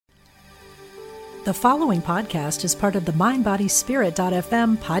The following podcast is part of the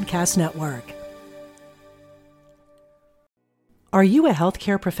MindBodySpirit.fm podcast network. Are you a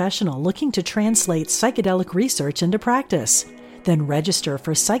healthcare professional looking to translate psychedelic research into practice? Then register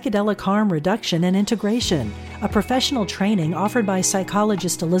for Psychedelic Harm Reduction and Integration, a professional training offered by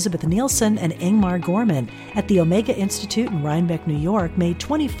psychologist Elizabeth Nielsen and Ingmar Gorman at the Omega Institute in Rhinebeck, New York, May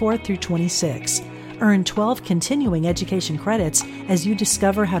 24th through 26. Earn 12 continuing education credits as you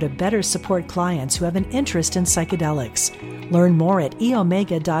discover how to better support clients who have an interest in psychedelics. Learn more at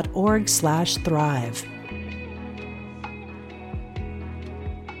eomega.org/thrive.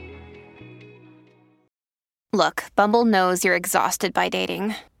 Look, Bumble knows you're exhausted by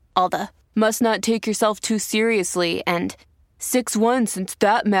dating. All the, must not take yourself too seriously, and 6'1" since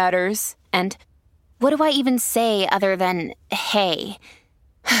that matters, and what do I even say other than, hey?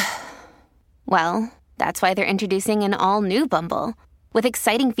 Well, that's why they're introducing an all-new Bumble, with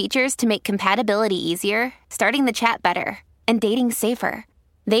exciting features to make compatibility easier, starting the chat better, and dating safer.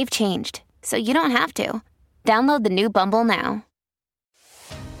 They've changed, so you don't have to. Download the new Bumble now.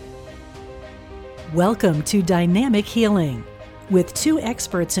 Welcome to Dynamic Healing, with two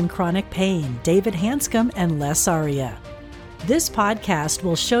experts in chronic pain, David Hanscom and Les Aria. This podcast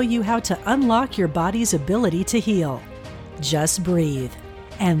will show you how to unlock your body's ability to heal. Just breathe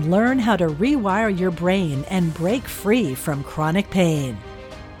and learn how to rewire your brain and break free from chronic pain.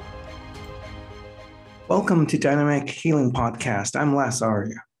 Welcome to Dynamic Healing Podcast. I'm Les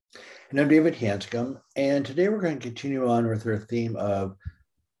Aria. And I'm David Hanscom. And today we're going to continue on with our theme of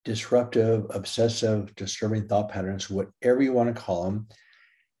disruptive, obsessive, disturbing thought patterns, whatever you want to call them.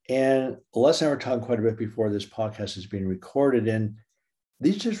 And Les and I were talking quite a bit before this podcast is being recorded. And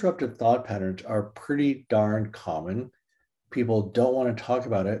these disruptive thought patterns are pretty darn common. People don't want to talk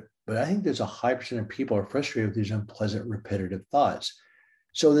about it, but I think there's a high percent of people are frustrated with these unpleasant, repetitive thoughts.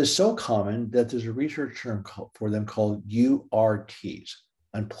 So they're so common that there's a research term for them called URTs,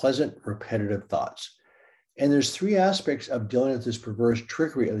 unpleasant, repetitive thoughts. And there's three aspects of dealing with this perverse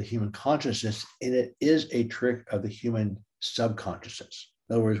trickery of the human consciousness, and it is a trick of the human subconsciousness.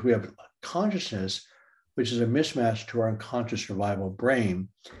 In other words, we have consciousness, which is a mismatch to our unconscious survival brain.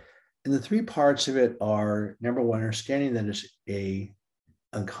 And the three parts of it are, number one, understanding that it's a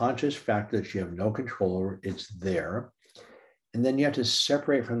unconscious factor that you have no control over. It's there. And then you have to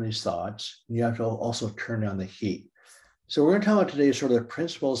separate from these thoughts. And you have to also turn down the heat. So we're going to talk about today sort of the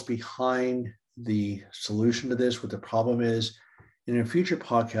principles behind the solution to this, what the problem is. And in a future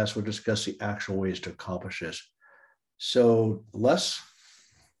podcast, we'll discuss the actual ways to accomplish this. So Les?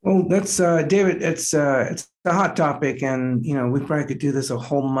 Well, that's David. It's a hot topic, and we probably could do this a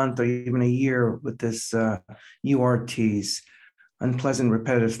whole month or even a year with this URTs, unpleasant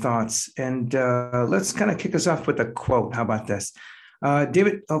repetitive thoughts. And let's kind of kick us off with a quote. How about this,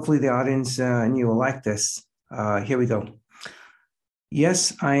 David? Hopefully, the audience and you will like this. Here we go.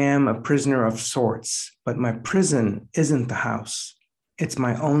 Yes, I am a prisoner of sorts, but my prison isn't the house. It's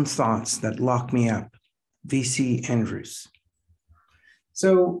my own thoughts that lock me up. V.C. Andrews.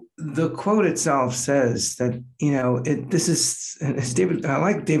 So the quote itself says that, this is David. I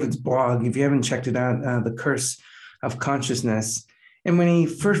like David's blog. If you haven't checked it out, The Curse of Consciousness. And when he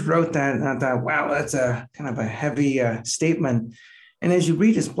first wrote that, I thought, wow, that's a kind of a heavy statement. And as you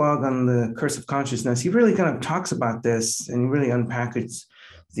read his blog on the Curse of Consciousness, he really kind of talks about this and he really unpackages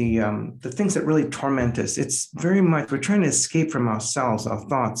the things that really torment us. It's very much, we're trying to escape from ourselves, our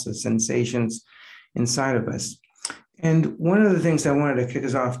thoughts, the sensations inside of us. And one of the things I wanted to kick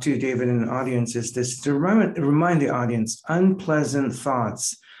us off to, David, and the audience, is this, to remind the audience, unpleasant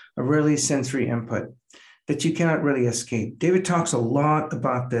thoughts are really sensory input that you cannot really escape. David talks a lot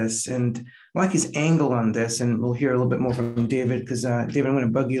about this, and I like his angle on this, and we'll hear a little bit more from David, because David, I'm going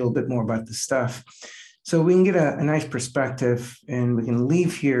to bug you a little bit more about this stuff. So we can get a nice perspective, and we can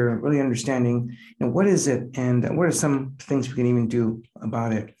leave here really understanding, what is it, and what are some things we can even do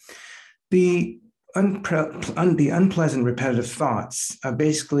about it. The unpleasant repetitive thoughts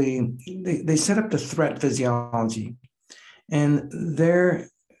basically, they set up the threat physiology, and thereby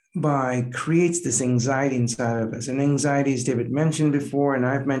creates this anxiety inside of us. And anxiety, as David mentioned before, and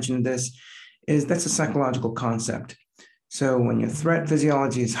I've mentioned this, that's a psychological concept. So when your threat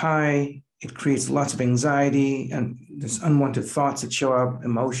physiology is high, it creates lots of anxiety, and there's unwanted thoughts that show up,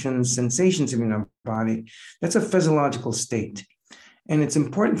 emotions, sensations in your body. That's a physiological state. And it's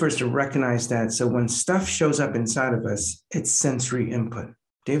important for us to recognize that. So when stuff shows up inside of us, it's sensory input.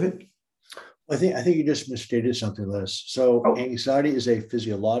 David? I think you just misstated something, Les. So anxiety is a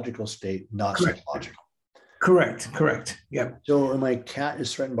physiological state, not psychological. Correct. Yep. So when my cat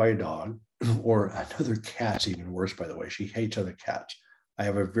is threatened by a dog, or another cat's even worse, by the way, she hates other cats. I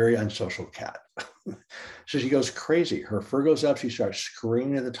have a very unsocial cat. So she goes crazy. Her fur goes up. She starts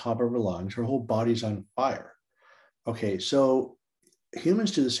screaming at the top of her lungs. Her whole body's on fire. Okay, so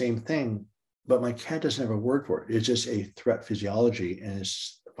humans do the same thing, but my cat doesn't have a word for it. It's just a threat physiology, and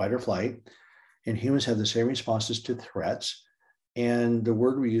it's fight or flight. And humans have the same responses to threats. And the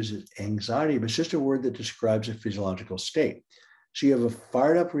word we use is anxiety, but it's just a word that describes a physiological state. So you have a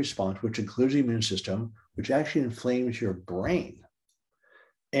fired up response, which includes the immune system, which actually inflames your brain.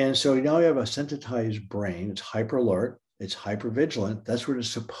 And so now you have a sensitized brain. It's hyper alert. It's hyper vigilant. That's what it's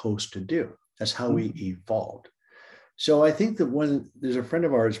supposed to do. That's how we evolved. So I think that there's a friend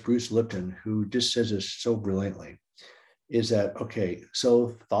of ours, Bruce Lipton, who just says this so brilliantly, is that, okay,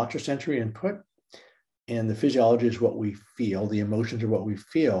 so thoughts are sensory input, and the physiology is what we feel. The emotions are what we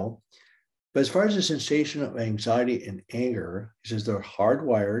feel. But as far as the sensation of anxiety and anger, he says they're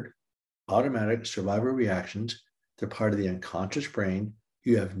hardwired, automatic survival reactions. They're part of the unconscious brain.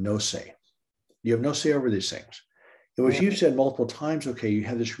 You have no say. You have no say over these things. And what you've said multiple times, okay, you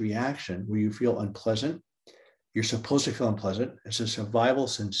have this reaction where you feel unpleasant. You're supposed to feel unpleasant. It's a survival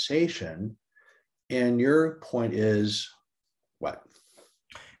sensation. And your point is what?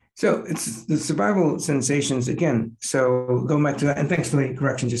 So it's the survival sensations again. So going back to that, and thanks for the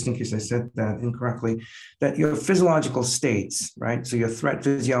correction, just in case I said that incorrectly, that your physiological states, right? So your threat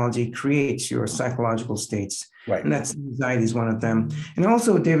physiology creates your psychological states. Right. And that's anxiety is one of them. And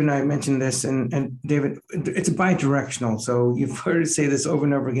also, David and I mentioned this, and David, it's bidirectional. So you've heard us say this over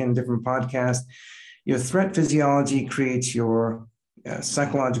and over again in different podcasts. Your threat physiology creates your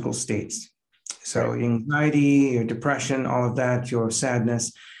psychological states. So anxiety, your depression, all of that, your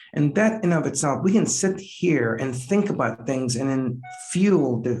sadness. And that in of itself, we can sit here and think about things and then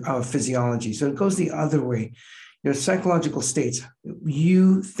fuel our physiology. So it goes the other way. Your psychological states,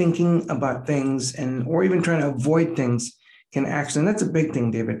 you thinking about things or even trying to avoid things can actually, and that's a big thing,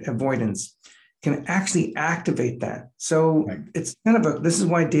 David, avoidance, can actually activate that. So it's kind of this is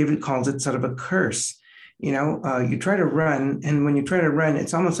why David calls it sort of a curse. You try to run, and when you try to run,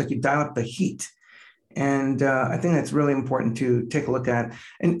 it's almost like you dial up the heat. And I think that's really important to take a look at.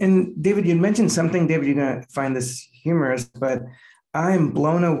 And David, you mentioned something, David, you're going to find this humorous, but I'm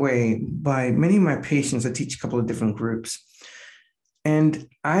blown away by many of my patients. I teach a couple of different groups. And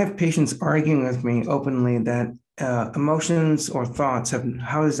I have patients arguing with me openly that emotions or thoughts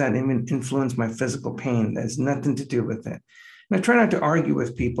how does that even influence my physical pain? That has nothing to do with it. And I try not to argue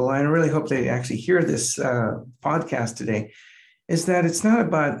with people. And I really hope they actually hear this podcast today, is that it's not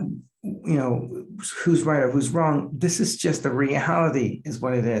about who's right or who's wrong. This is just the reality is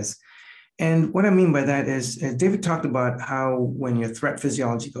what it is. And what I mean by that is, David talked about how when your threat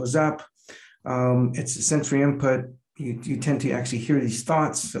physiology goes up, it's a sensory input. You tend to actually hear these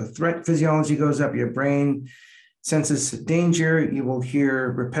thoughts. So threat physiology goes up, your brain senses danger. You will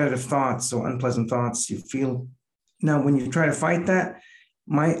hear repetitive thoughts, so unpleasant thoughts. You feel. Now, when you try to fight that,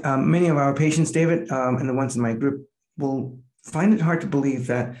 many of our patients, David, and the ones in my group will find it hard to believe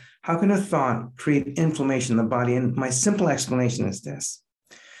that how can a thought create inflammation in the body? And my simple explanation is this,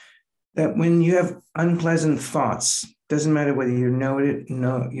 that when you have unpleasant thoughts, doesn't matter whether you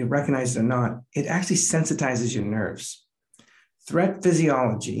you recognize it or not, it actually sensitizes your nerves. Threat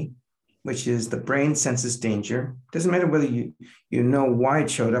physiology, which is the brain senses danger, doesn't matter whether you know why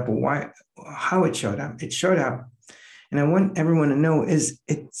it showed up or how it showed up. It showed up. And I want everyone to know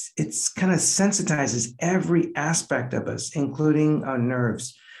it's kind of sensitizes every aspect of us, including our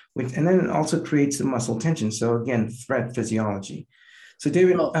nerves, and then it also creates the muscle tension. So again, threat physiology. So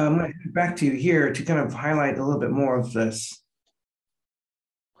David, I'm going to head back to you here to kind of highlight a little bit more of this.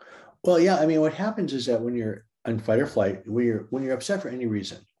 Well, yeah, I mean, what happens is that when you're on fight or flight, when you're upset for any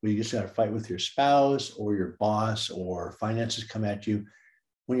reason, when you just got a fight with your spouse or your boss or finances come at you,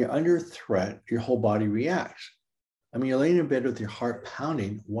 when you're under threat, your whole body reacts. I mean, you're laying in bed with your heart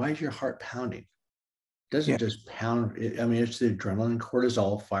pounding. Why is your heart pounding? It doesn't just pound. I mean, it's the adrenaline,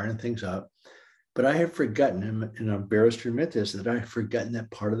 cortisol firing things up. But I have forgotten, and I'm embarrassed to admit this, that I've forgotten that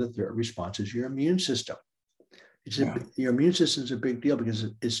part of the threat response is your immune system. Your immune system is a big deal because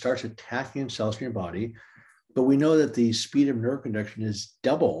it starts attacking cells in your body. But we know that the speed of nerve conduction is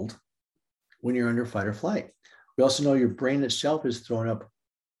doubled when you're under fight or flight. We also know your brain itself is throwing up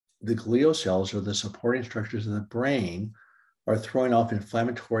the glial cells, or the supporting structures of the brain, are throwing off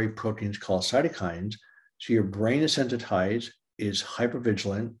inflammatory proteins called cytokines. So your brain is sensitized, is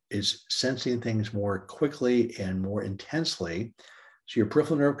hypervigilant, is sensing things more quickly and more intensely. So your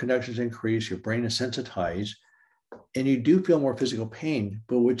peripheral nerve conductions increase, your brain is sensitized, and you do feel more physical pain.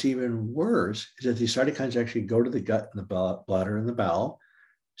 But what's even worse is that these cytokines actually go to the gut and the bladder and the bowel.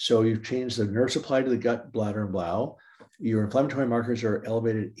 So you've changed the nerve supply to the gut, bladder, and bowel. your inflammatory markers are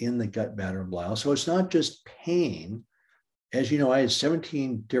elevated in the gut, bladder, and bile. So it's not just pain. As you know, I had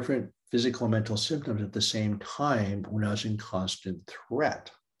 17 different physical and mental symptoms at the same time when I was in constant threat.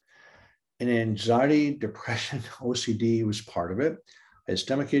 And anxiety, depression, OCD was part of it. I had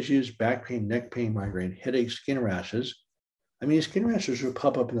stomach issues, back pain, neck pain, migraine, headaches, skin rashes. I mean, skin rashes would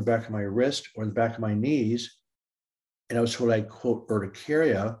pop up in the back of my wrist or the back of my knees. And I was told I'd, quote,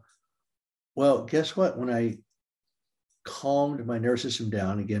 urticaria. Well, guess what? When I calmed my nervous system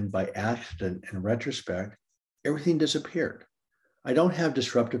down, again, by accident and retrospect, everything disappeared. I don't have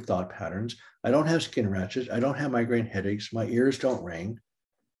disruptive thought patterns. I don't have skin rashes. I don't have migraine headaches. My ears don't ring.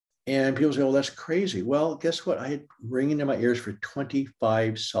 And people say, well, that's crazy. Well, guess what? I had ringing in my ears for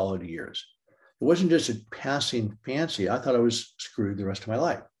 25 solid years. It wasn't just a passing fancy. I thought I was screwed the rest of my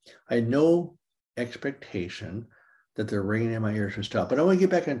life. I had no expectation that the ringing in my ears would stop. But I want to get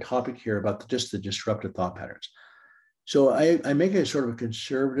back on topic here about just the disruptive thought patterns. So I make a sort of a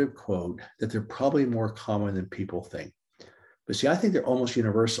conservative quote that they're probably more common than people think. But see, I think they're almost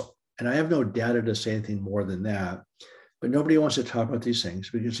universal. And I have no data to say anything more than that. But nobody wants to talk about these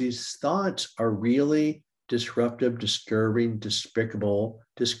things because these thoughts are really disruptive, disturbing, despicable,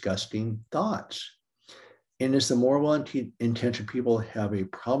 disgusting thoughts. And it's the more well-intentioned people have a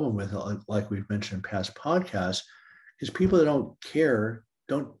problem with it, like we've mentioned in past podcasts, is people that don't care,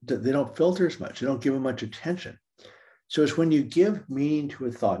 they don't filter as much, they don't give them much attention. So it's when you give meaning to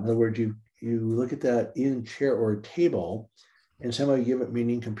a thought. In other words, you look at that in chair or a table, and somehow you give it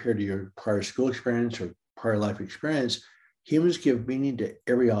meaning compared to your prior school experience or prior life experience. Humans give meaning to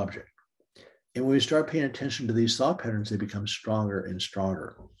every object. And when we start paying attention to these thought patterns, they become stronger and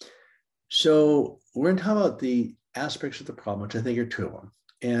stronger. So we're going to talk about the aspects of the problem, which I think are two of them.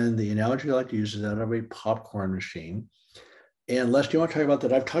 And the analogy I like to use is that of a popcorn machine. And Les, do you want to talk about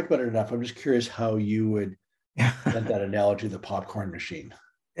that? I've talked about it enough. I'm just curious how you would present that analogy of the popcorn machine.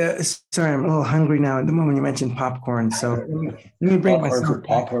 Sorry, I'm a little hungry now at the moment you mentioned popcorn. So let me bring myself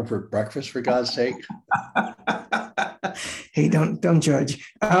popcorn for breakfast, for God's sake. Hey, don't judge.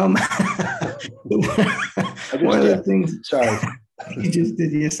 One of the things. Sorry. You just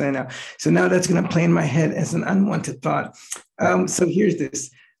did. Yes, I know. So now that's going to play in my head as an unwanted thought. So here's this.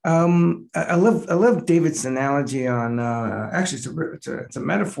 I love David's analogy on. Actually, it's a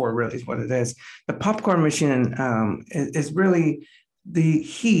metaphor. Really, is what it is. The popcorn machine is really. The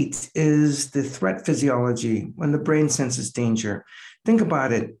heat is the threat physiology when the brain senses danger. Think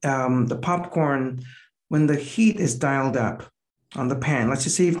about it. The popcorn, when the heat is dialed up on the pan, let's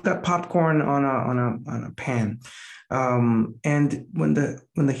just say you've got popcorn on a pan. And when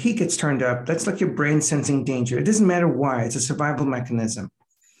the heat gets turned up, that's like your brain sensing danger. It doesn't matter why, it's a survival mechanism.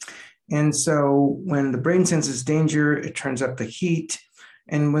 And so when the brain senses danger, it turns up the heat.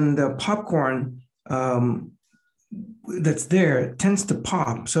 And when the popcorn that's there, it tends to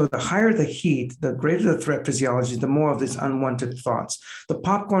pop. So the higher the heat, the greater the threat physiology, the more of these unwanted thoughts. The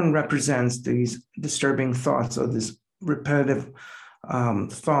popcorn represents these disturbing thoughts or these repetitive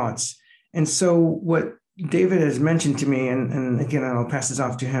thoughts. And so what David has mentioned to me, and again, I'll pass this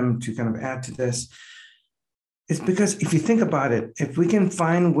off to him to kind of add to this, is because if you think about it, if we can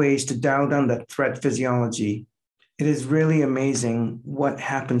find ways to dial down that threat physiology, it is really amazing what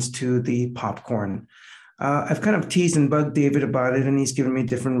happens to the popcorn. I've kind of teased and bugged David about it, and he's given me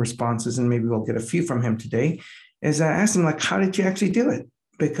different responses, and maybe we'll get a few from him today. Is I asked him, like, how did you actually do it?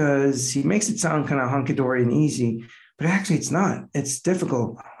 Because he makes it sound kind of hunky-dory and easy, but actually it's not. It's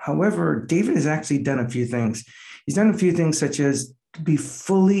difficult. However, David has actually done a few things. He's done a few things such as to be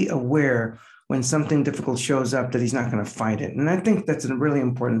fully aware when something difficult shows up that he's not going to fight it. And I think that's a really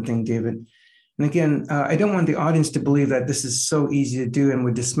important thing, David. And again, I don't want the audience to believe that this is so easy to do and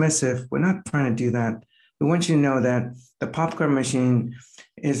we're dismissive. We're not trying to do that. We want you to know that the popcorn machine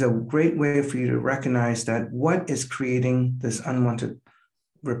is a great way for you to recognize that what is creating this unwanted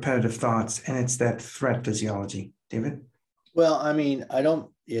repetitive thoughts, and it's that threat physiology. David? Well, I mean, I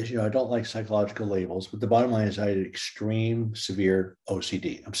don't like psychological labels, but the bottom line is I had extreme severe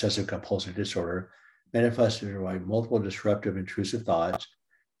OCD, obsessive compulsive disorder, manifested by multiple disruptive, intrusive thoughts.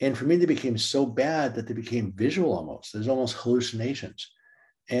 And for me, they became so bad that they became visual almost. There's almost hallucinations.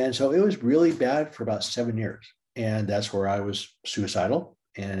 And so it was really bad for about 7 years. And that's where I was suicidal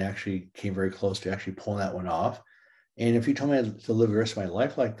and actually came very close to actually pulling that one off. And if you told me to live the rest of my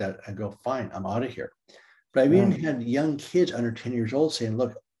life like that, I'd go, fine, I'm out of here. But I've even had young kids under 10 years old saying,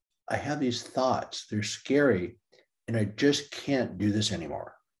 look, I have these thoughts, they're scary, and I just can't do this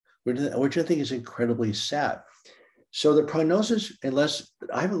anymore, which I think is incredibly sad. So the prognosis, unless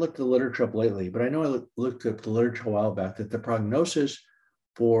I haven't looked the literature up lately, but I know I looked at the literature a while back, that the prognosis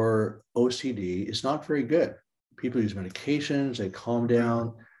for OCD is not very good. People use medications, they calm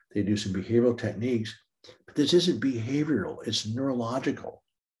down, they do some behavioral techniques, but this isn't behavioral, it's neurological.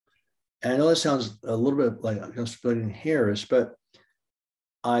 And I know that sounds a little bit like I'm splitting hairs, but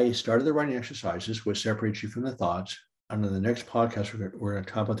I started the writing exercises, which separates you from the thoughts. On the next podcast, we're going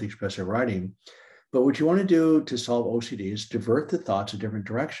to talk about the expressive writing. But what you want to do to solve OCD is divert the thoughts a different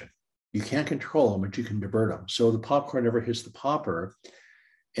direction. You can't control them, but you can divert them. So the popcorn never hits the popper.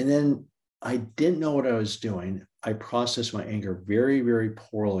 And then I didn't know what I was doing. I processed my anger very, very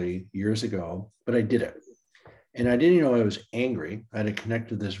poorly years ago, but I did it. And I didn't even know I was angry. I had to connect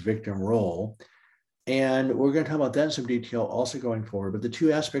to this victim role. And we're going to talk about that in some detail also going forward. But the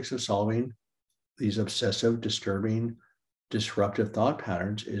two aspects of solving these obsessive, disturbing, disruptive thought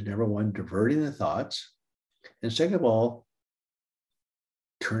patterns is number one, diverting the thoughts. And second of all,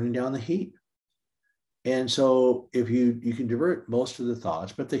 turning down the heat. And so if you can divert most of the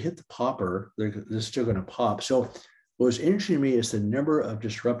thoughts, but if they hit the popper, they're still going to pop. So what was interesting to me is the number of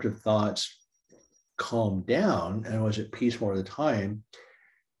disruptive thoughts calmed down and was at peace more of the time,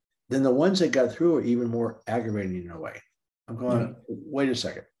 then the ones that got through are even more aggravating in a way. I'm going, wait a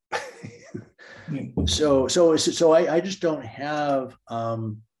second. So I just don't have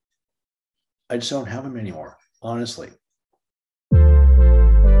them anymore, honestly.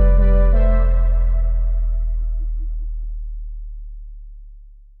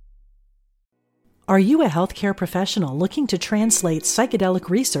 Are you a healthcare professional looking to translate psychedelic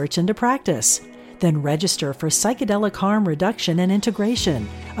research into practice? Then register for Psychedelic Harm Reduction and Integration,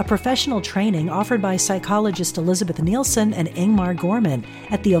 a professional training offered by psychologist Elizabeth Nielsen and Ingmar Gorman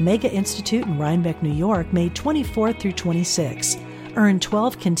at the Omega Institute in Rhinebeck, New York, May 24th through 26. Earn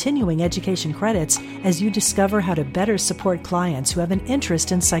 12 continuing education credits as you discover how to better support clients who have an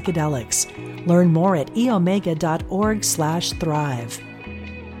interest in psychedelics. Learn more at eomega.org/thrive.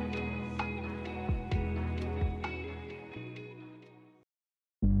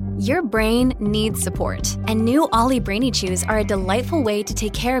 Your brain needs support, and new Ollie Brainy Chews are a delightful way to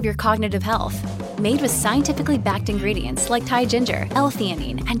take care of your cognitive health. Made with scientifically backed ingredients like Thai ginger,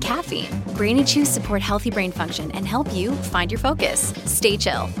 L-theanine, and caffeine, Brainy Chews support healthy brain function and help you find your focus, stay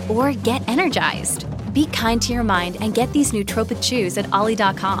chill, or get energized. Be kind to your mind and get these nootropic chews at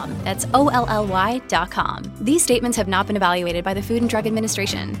ollie.com. That's OLLY.com. These statements have not been evaluated by the Food and Drug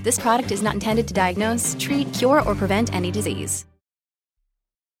Administration. This product is not intended to diagnose, treat, cure, or prevent any disease.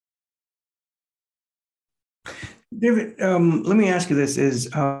 David, let me ask you this: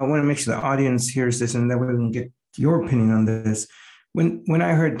 I want to make sure the audience hears this, and that we can get your opinion on this. When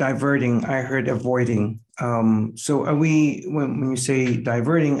I heard diverting, I heard avoiding. So are we, when you say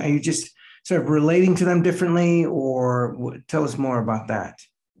diverting, are you just sort of relating to them differently, or tell us more about that?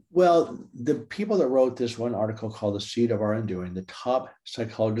 Well, the people that wrote this one article called The Seed of Our Undoing, the top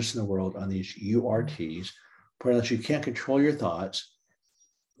psychologists in the world on these URTs, point out you can't control your thoughts.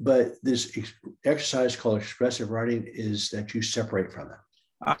 But this exercise called expressive writing is that you separate from them.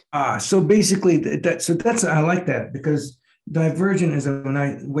 So basically, that's I like that, because divergent is a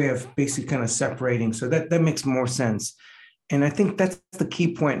nice way of basically kind of separating. So that makes more sense. And I think that's the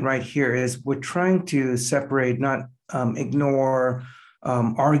key point right here is we're trying to separate, not ignore,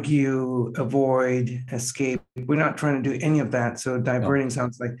 argue, avoid, escape. We're not trying to do any of that. So diverting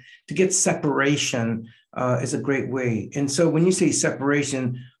sounds like to get separation is a great way. And so when you say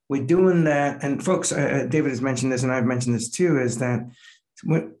separation, we're doing that. And folks, David has mentioned this, and I've mentioned this too, is that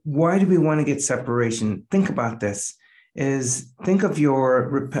why do we want to get separation? Think about this. Think of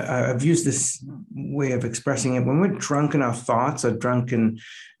I've used this way of expressing it. When we're drunk in our thoughts or drunk in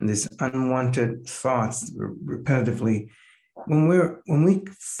this unwanted thoughts repetitively, when we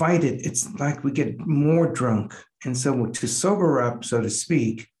fight it, it's like we get more drunk. And so to sober up, so to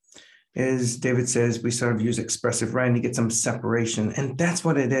speak, as David says, we sort of use expressive writing to get some separation. And that's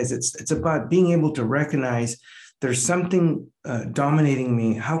what it is. It's about being able to recognize there's something dominating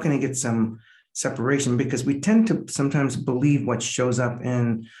me. How can I get some separation? Because we tend to sometimes believe what shows up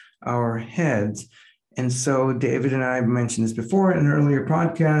in our heads. And so David and I have mentioned this before in an earlier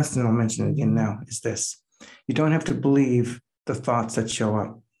podcast, and I'll mention it again now, is this. You don't have to believe the thoughts that show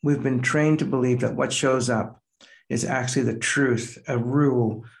up. We've been trained to believe that what shows up is actually the truth, a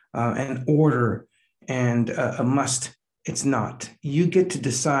rule, an order, and a must. It's not. You get to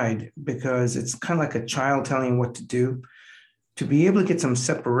decide, because it's kind of like a child telling you what to do. To be able to get some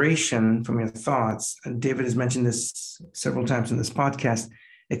separation from your thoughts, and David has mentioned this several times in this podcast,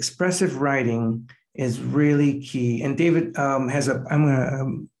 expressive writing is really key. And David I'm going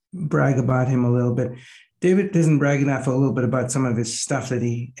to brag about him a little bit. David doesn't brag enough a little bit about some of his stuff that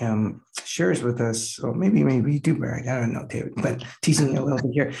he shares with us. Or maybe you do brag. I don't know, David, but teasing you a little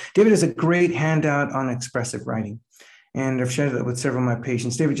bit here. David has a great handout on expressive writing. And I've shared it with several of my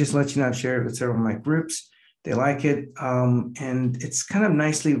patients. David, just to let you know, I've shared it with several of my groups. They like it. And it's kind of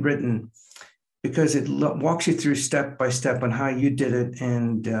nicely written because it walks you through step by step on how you did it.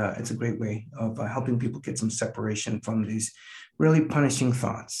 And it's a great way of helping people get some separation from these really punishing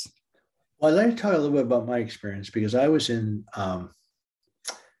thoughts. Well, I'd like to talk a little bit about my experience because I was in, so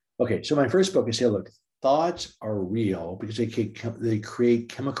my first book is, look, thoughts are real because they create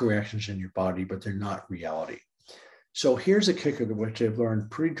chemical reactions in your body, but they're not reality. So here's a kicker, which I've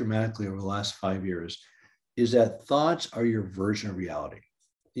learned pretty dramatically over the last 5 years, is that thoughts are your version of reality.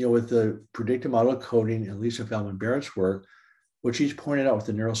 With the predictive model coding and Lisa Feldman Barrett's work, what she's pointed out with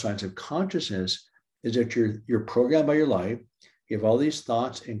the neuroscience of consciousness is that you're programmed by your life. You have all these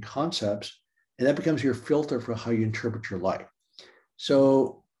thoughts and concepts, and that becomes your filter for how you interpret your life.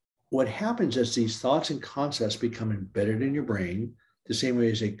 So what happens is these thoughts and concepts become embedded in your brain the same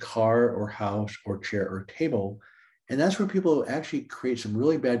way as a car or house or chair or table. And that's where people actually create some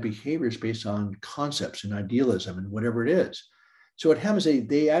really bad behaviors based on concepts and idealism and whatever it is. So what happens,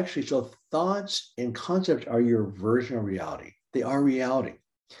 so thoughts and concepts are your version of reality. They are reality.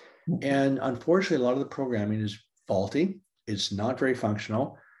 And unfortunately, a lot of the programming is faulty. It's not very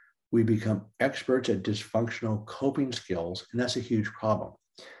functional. We become experts at dysfunctional coping skills, and that's a huge problem.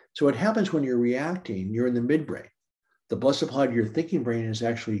 So what happens when you're reacting, you're in the midbrain. The blood supply to your thinking brain is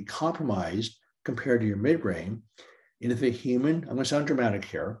actually compromised compared to your midbrain. And if a human, I'm going to sound dramatic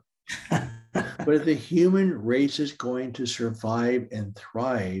here, but if the human race is going to survive and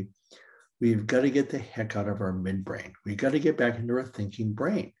thrive, we've got to get the heck out of our midbrain. We've got to get back into our thinking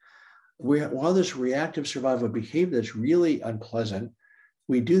brain. While this reactive survival behavior that's really unpleasant,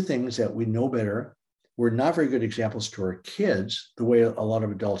 we do things that we know better. We're not very good examples to our kids, the way a lot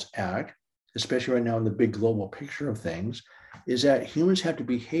of adults act, especially right now in the big global picture of things, is that humans have to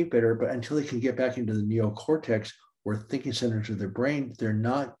behave better, but until they can get back into the neocortex or thinking centers of their brain, they're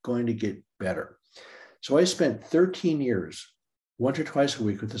not going to get better. So I spent 13 years, once or twice a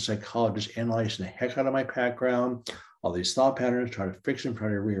week with a psychologist, analyzing the heck out of my background, all these thought patterns, try to fix them, try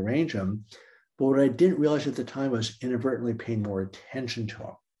to rearrange them. But what I didn't realize at the time was inadvertently paying more attention to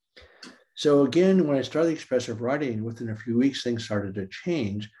them. So again, when I started expressive writing, within a few weeks, things started to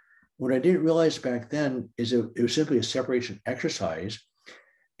change. What I didn't realize back then is it was simply a separation exercise.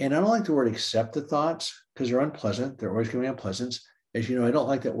 And I don't like the word accept the thoughts because they're unpleasant. They're always going to be unpleasant. As you know, I don't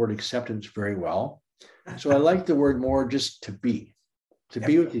like that word acceptance very well. So I like the word more just to be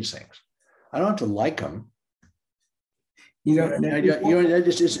with these things. I don't have to like them. Maybe I'm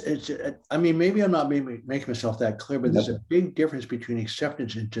not making myself that clear, but there's a big difference between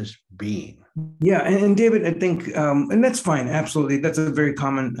acceptance and just being. Yeah. And David, I think, and that's fine. Absolutely. That's a very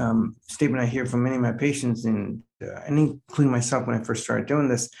common statement I hear from many of my patients, and including myself when I first started doing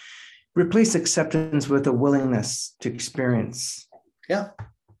this. Replace acceptance with a willingness to experience. Yeah.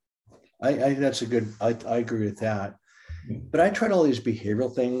 I think that's I agree with that. But I tried all these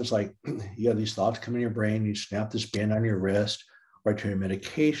behavioral things, like you have these thoughts come in your brain, you snap this band on your wrist, or I tried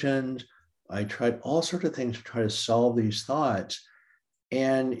medications. I tried all sorts of things to try to solve these thoughts.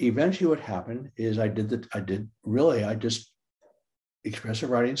 And eventually what happened is expressive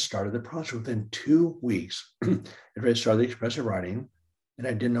writing started the process within 2 weeks. I started expressive writing, and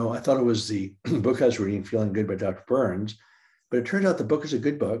I didn't know, I thought it was the book I was reading, Feeling Good by Dr. Burns, but it turns out the book is a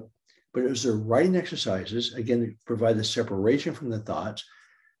good book. But it was the writing exercises, again, that provide the separation from the thoughts.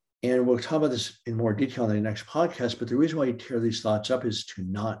 And we'll talk about this in more detail in the next podcast. But the reason why you tear these thoughts up is to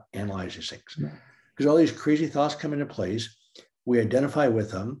not analyze these things. Because all these crazy thoughts come into place. We identify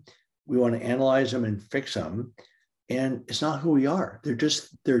with them. We want to analyze them and fix them. And it's not who we are. They're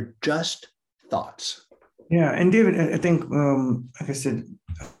just thoughts. Yeah. And David, I think, like I said,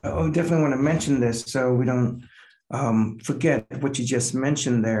 I definitely want to mention this so we don't forget what you just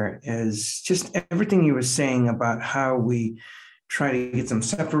mentioned there, is just everything you were saying about how we try to get some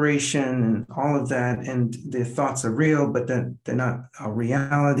separation and all of that, and the thoughts are real, but that they're not a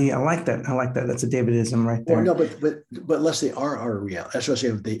reality. I like that. That's a Davidism right there. Well, no, but unless they are our reality. That's what I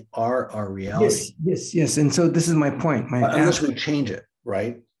say. They are our reality. Yes. And so this is my point. Unless we change it,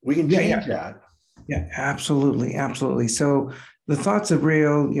 right? We can change that. Yeah, absolutely. So the thoughts are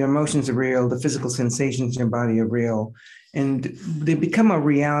real, your emotions are real, the physical sensations in your body are real, and they become a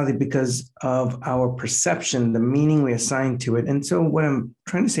reality because of our perception, the meaning we assign to it. And so what I'm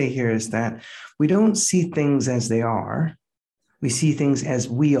trying to say here is that we don't see things as they are, we see things as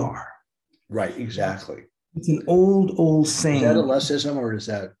we are. Right, exactly. It's an old saying. Is that a lessism or is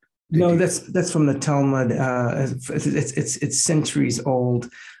that No, that's from the Talmud. It's centuries old,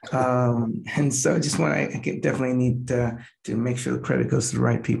 and so I definitely need to make sure the credit goes to the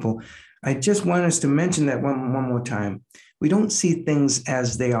right people. I just want us to mention that one more time. We don't see things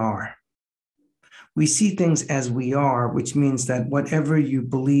as they are. We see things as we are, which means that whatever you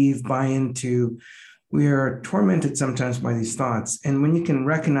believe, buy into, we are tormented sometimes by these thoughts. And when you can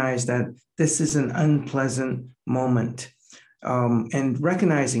recognize that this is an unpleasant moment, and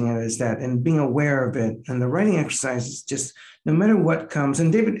recognizing it as that and being aware of it, and the writing exercise is just no matter what comes.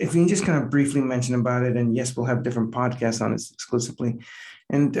 And David, if you can just kind of briefly mention about it, and yes, we'll have different podcasts on it exclusively.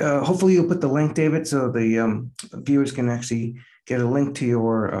 And hopefully you'll put the link, David, so the viewers can actually get a link to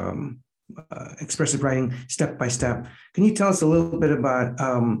your expressive writing step by step. Can you tell us a little bit about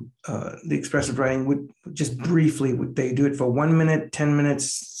the expressive writing? Just briefly, would they do it for 1 minute, 10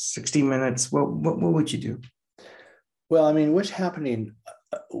 minutes, 60 minutes? What would you do? Well, I mean, what's happening,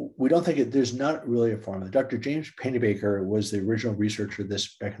 we don't think there's not really a formula. Dr. James Pennebaker was the original researcher of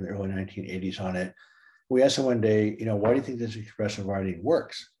this back in the early 1980s on it. We asked him one day, why do you think this expressive writing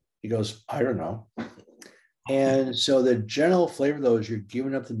works? He goes, I don't know. And so the general flavor of those, you're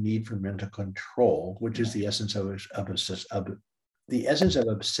giving up the need for mental control, which is the essence of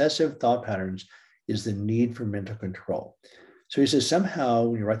obsessive thought patterns, is the need for mental control. So he says, somehow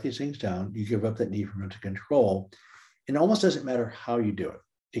when you write these things down, you give up that need for mental control. It almost doesn't matter how you do it.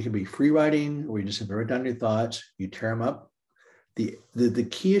 It can be free writing, where you just write down your thoughts, you tear them up. The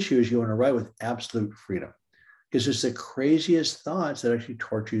key issue is you want to write with absolute freedom, because it's the craziest thoughts that actually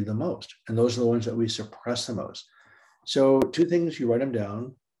torture you the most. And those are the ones that we suppress the most. So two things, you write them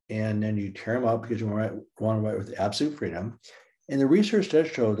down and then you tear them up because you want to write with absolute freedom. And the research does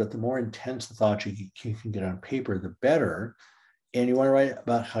show that the more intense the thoughts you can get on paper, the better. And you want to write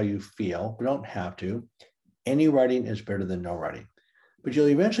about how you feel, but don't have to. Any writing is better than no writing. But you'll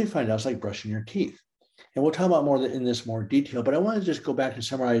eventually find out it's like brushing your teeth. And we'll talk about more in this more detail, but I want to just go back and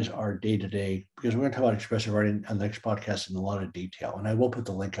summarize our day-to-day, because we're going to talk about expressive writing on the next podcast in a lot of detail, and I will put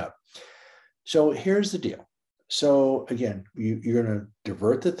the link up. So here's the deal. So again, you're going to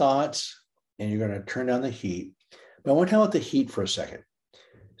divert the thoughts and you're going to turn down the heat. But I want to talk about the heat for a second.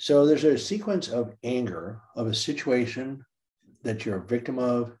 So there's a sequence of anger of a situation that you're a victim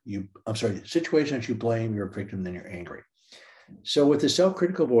of. Situation that you blame, you're a victim, then you're angry. So with the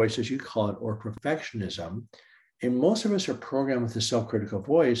self-critical voice, as you call it, or perfectionism, and most of us are programmed with the self-critical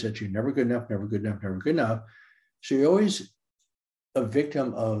voice that you're never good enough, never good enough, never good enough. So you're always a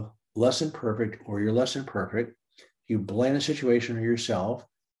victim of less than perfect, or you're less than perfect. You blame the situation or yourself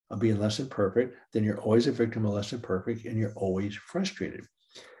of being less than perfect, then you're always a victim of less than perfect, and you're always frustrated.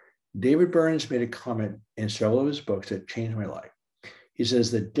 David Burns made a comment in several of his books that changed my life. He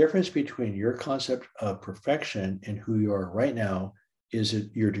says the difference between your concept of perfection and who you are right now is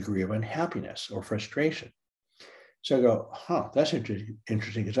your degree of unhappiness or frustration. So I go, that's interesting,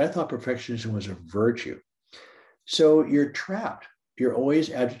 because I thought perfectionism was a virtue. So you're trapped. You're always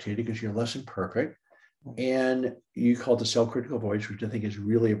agitated because you're less than perfect. And you call it the self-critical voice, which I think is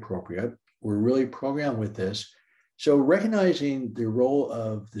really appropriate. We're really programmed with this. So recognizing the role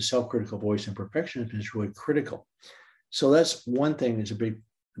of the self-critical voice and perfectionism is really critical. So that's one thing that's a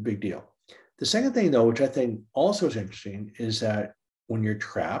big deal. The second thing, though, which I think also is interesting, is that when you're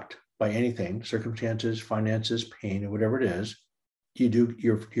trapped by anything, circumstances, finances, pain, or whatever it is, your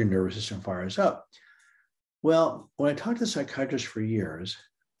nervous system fires up. Well, when I talked to psychiatrists for years,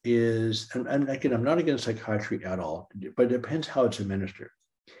 and again, I'm not against psychiatry at all, but it depends how it's administered.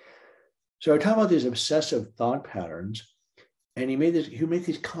 So I talk about these obsessive thought patterns, and he made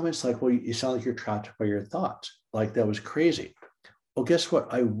these comments like, well, you sound like you're trapped by your thoughts. Like that was crazy. Well, guess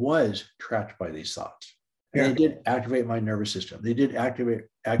what? I was trapped by these thoughts. And they did activate my nervous system. They did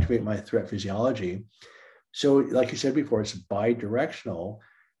activate my threat physiology. So like you said before, it's bi-directional,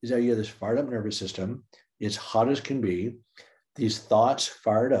 is that you have this fired up nervous system. It's hot as can be. These thoughts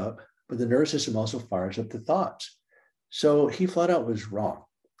fired up, but the nervous system also fires up the thoughts. So he flat out was wrong.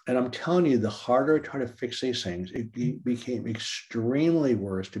 And I'm telling you, the harder I try to fix these things, it became extremely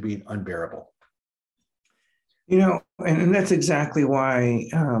worse to be unbearable. And that's exactly why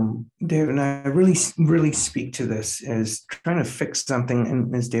David and I really speak to this as trying to fix something.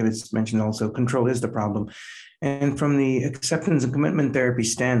 And as David's mentioned also, control is the problem. And from the acceptance and commitment therapy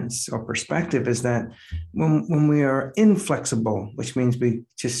stance or perspective is that when we are inflexible, which means we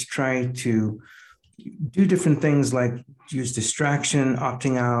just try to do different things like use distraction,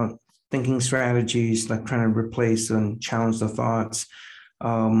 opting out, thinking strategies, like trying to replace and challenge the thoughts.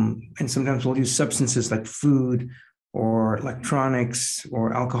 And sometimes we'll use substances like food or electronics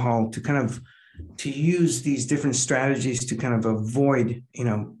or alcohol to use these different strategies to kind of avoid,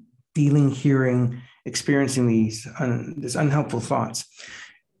 feeling, hearing, experiencing these unhelpful thoughts.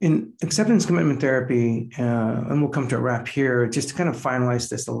 In acceptance commitment therapy, and we'll come to a wrap here, just to kind of finalize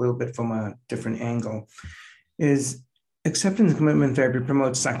this a little bit from a different angle, is acceptance commitment therapy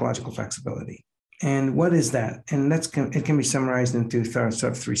promotes psychological flexibility. And what is that? And it can be summarized into sort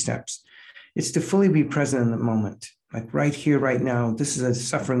of 3 steps. It's to fully be present in the moment, like right here, right now. This is a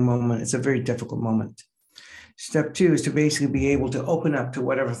suffering moment. It's a very difficult moment. Step 2 is to basically be able to open up to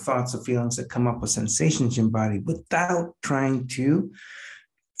whatever thoughts or feelings that come up with sensations in your body without trying to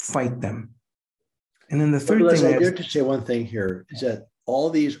fight them. And then the third thing I dare to say one thing here is that all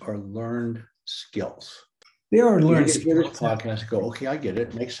these are learned skills. They are learned skills. You hear this podcast and go, okay, I get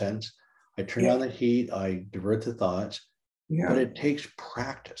it. Makes sense. I turn down the heat. I divert the thoughts. Yeah. But it takes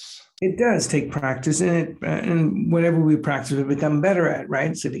practice. It does take practice, and whatever we practice, we become better at,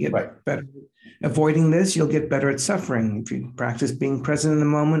 right? So to get better avoiding this, you'll get better at suffering. If you practice being present in the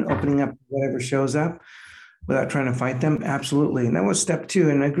moment, opening up to whatever shows up without trying to fight them, absolutely. And that was step 2,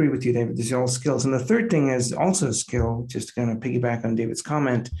 and I agree with you, David. These are all skills. And the third thing is also a skill, just to kind of piggyback on David's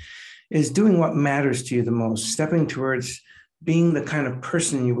comment, is doing what matters to you the most, stepping towards being the kind of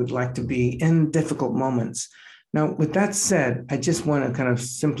person you would like to be in difficult moments. Now, with that said, I just want to kind of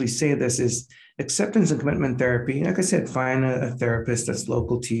simply say this is acceptance and commitment therapy. Like I said, find a therapist that's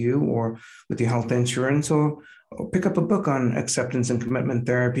local to you or with your health insurance, or pick up a book on acceptance and commitment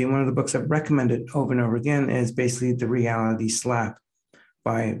therapy. And one of the books I've recommended over and over again is basically The Reality Slap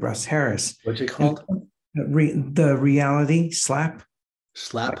by Russ Harris. What's it called? The Reality Slap.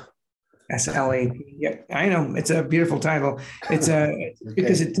 Slap? SLAP. Yep, I know. It's a beautiful title. It's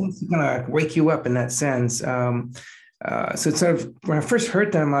because it tends to kind of wake you up in that sense. So it's sort of, when I first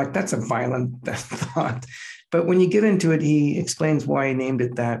heard that, I'm like, that's a violent thought. But when you get into it, he explains why he named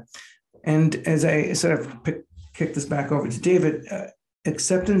it that. And as I sort of kick this back over to David,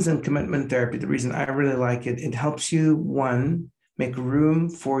 acceptance and commitment therapy, the reason I really like it, it helps you, 1, make room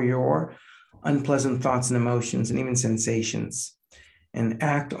for your unpleasant thoughts and emotions and even sensations. And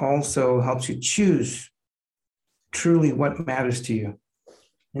ACT also helps you choose truly what matters to you.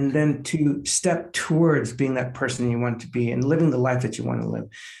 And then to step towards being that person you want to be and living the life that you want to live.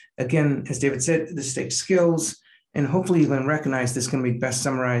 Again, as David said, this takes skills. And hopefully you can recognize this can be best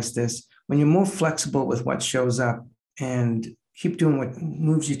summarized this. When you're more flexible with what shows up and keep doing what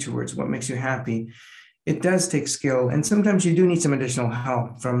moves you towards what makes you happy, it does take skill. And sometimes you do need some additional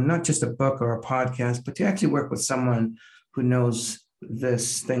help from not just a book or a podcast, but to actually work with someone who knows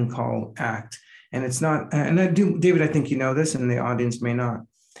this thing called ACT. And it's not, and I do, David, I think you know this and the audience may not,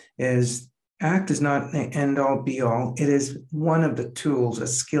 is ACT is not the end all be all. It is one of the tools, a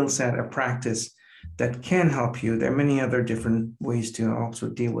skill set, a practice that can help you. There are many other different ways to also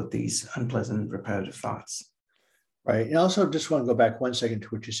deal with these unpleasant repetitive thoughts. Right. And also just want to go back 1 second to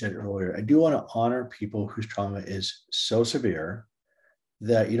what you said earlier. I do want to honor people whose trauma is so severe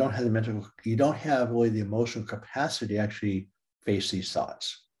that you don't have really the emotional capacity to actually face these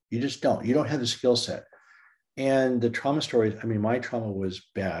thoughts. You just don't. You don't have the skill set. And the trauma stories, I mean, my trauma was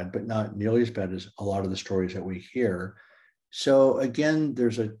bad, but not nearly as bad as a lot of the stories that we hear. So again,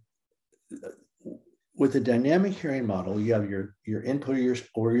 with the dynamic hearing model, you have your input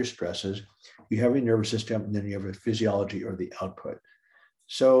or your stresses, you have your nervous system, and then you have a physiology or the output.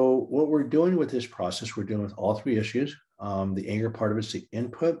 So what we're doing with this process, we're dealing with all 3 issues. The anger part of it is the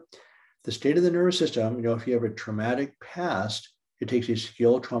input. The state of the nervous system, if you have a traumatic past, it takes a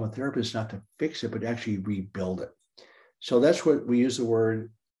skilled trauma therapist not to fix it, but actually rebuild it. So that's what we use the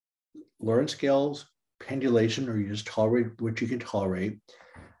word learn skills, pendulation, or you just tolerate what you can tolerate.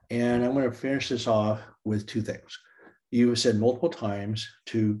 And I'm going to finish this off with 2 things. You have said multiple times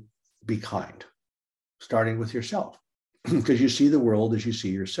to be kind, starting with yourself, because you see the world as you see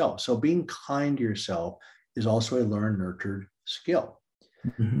yourself. So being kind to yourself is also a learned, nurtured skill.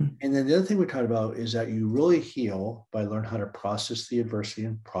 Mm-hmm. And then the other thing we talked about is that you really heal by learning how to process the adversity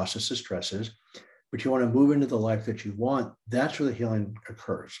and process the stresses, but you want to move into the life that you want. That's where the healing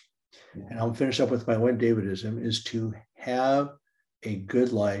occurs. Yeah. And I'll finish up with my one Davidism is to have a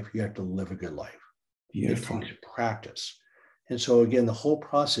good life. You have to live a good life. Beautiful. It takes practice. And so again, the whole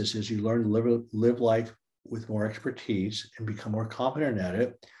process is you learn to live life with more expertise and become more competent at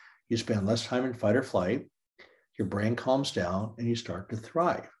it. You spend less time in fight or flight. Your brain calms down and you start to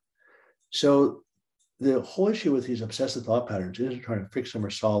thrive. So the whole issue with these obsessive thought patterns isn't trying to fix them or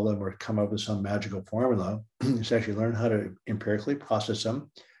solve them or come up with some magical formula. It's actually learn how to empirically process them.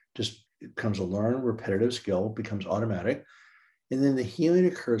 Just it becomes a learned, repetitive skill, becomes automatic. And then the healing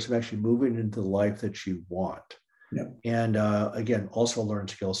occurs from actually moving into the life that you want. Yep. And again, also a learned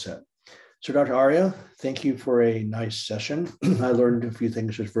skill set. So Dr. Arya, thank you for a nice session. I learned a few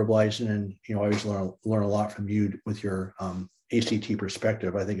things with verbalizing, and I always learn a lot from you with your ACT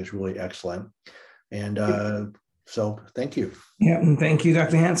perspective. I think it's really excellent. And so thank you. Yeah, and thank you,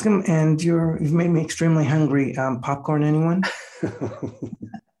 Dr. Hanscom. And you've made me extremely hungry. Popcorn, anyone? Do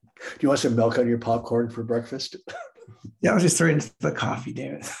you want some milk on your popcorn for breakfast? Yeah, I'll just throw it into the coffee,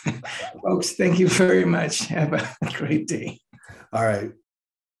 David. Folks, thank you very much. Have a great day. All right.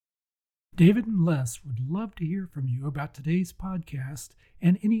 David and Les would love to hear from you about today's podcast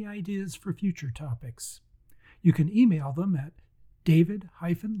and any ideas for future topics. You can email them at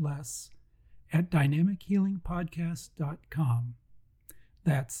david-les@dynamichealingpodcast.com.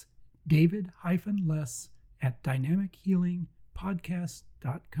 That's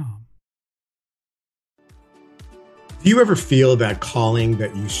david-les@dynamichealingpodcast.com. Do you ever feel that calling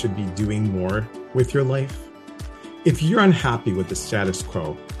that you should be doing more with your life? If you're unhappy with the status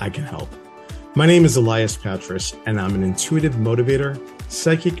quo, I can help. My name is Elias Patras, and I'm an intuitive motivator,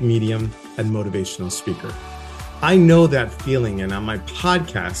 psychic medium, and motivational speaker. I know that feeling, and on my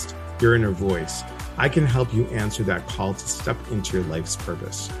podcast, Your Inner Voice, I can help you answer that call to step into your life's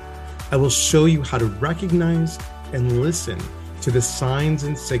purpose. I will show you how to recognize and listen to the signs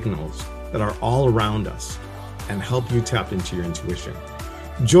and signals that are all around us and help you tap into your intuition.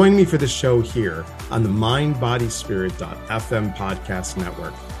 Join me for the show here on the mindbodyspirit.fm podcast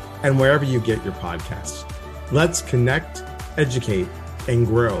network and wherever you get your podcasts. Let's connect, educate, and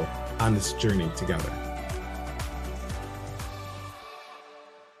grow on this journey together.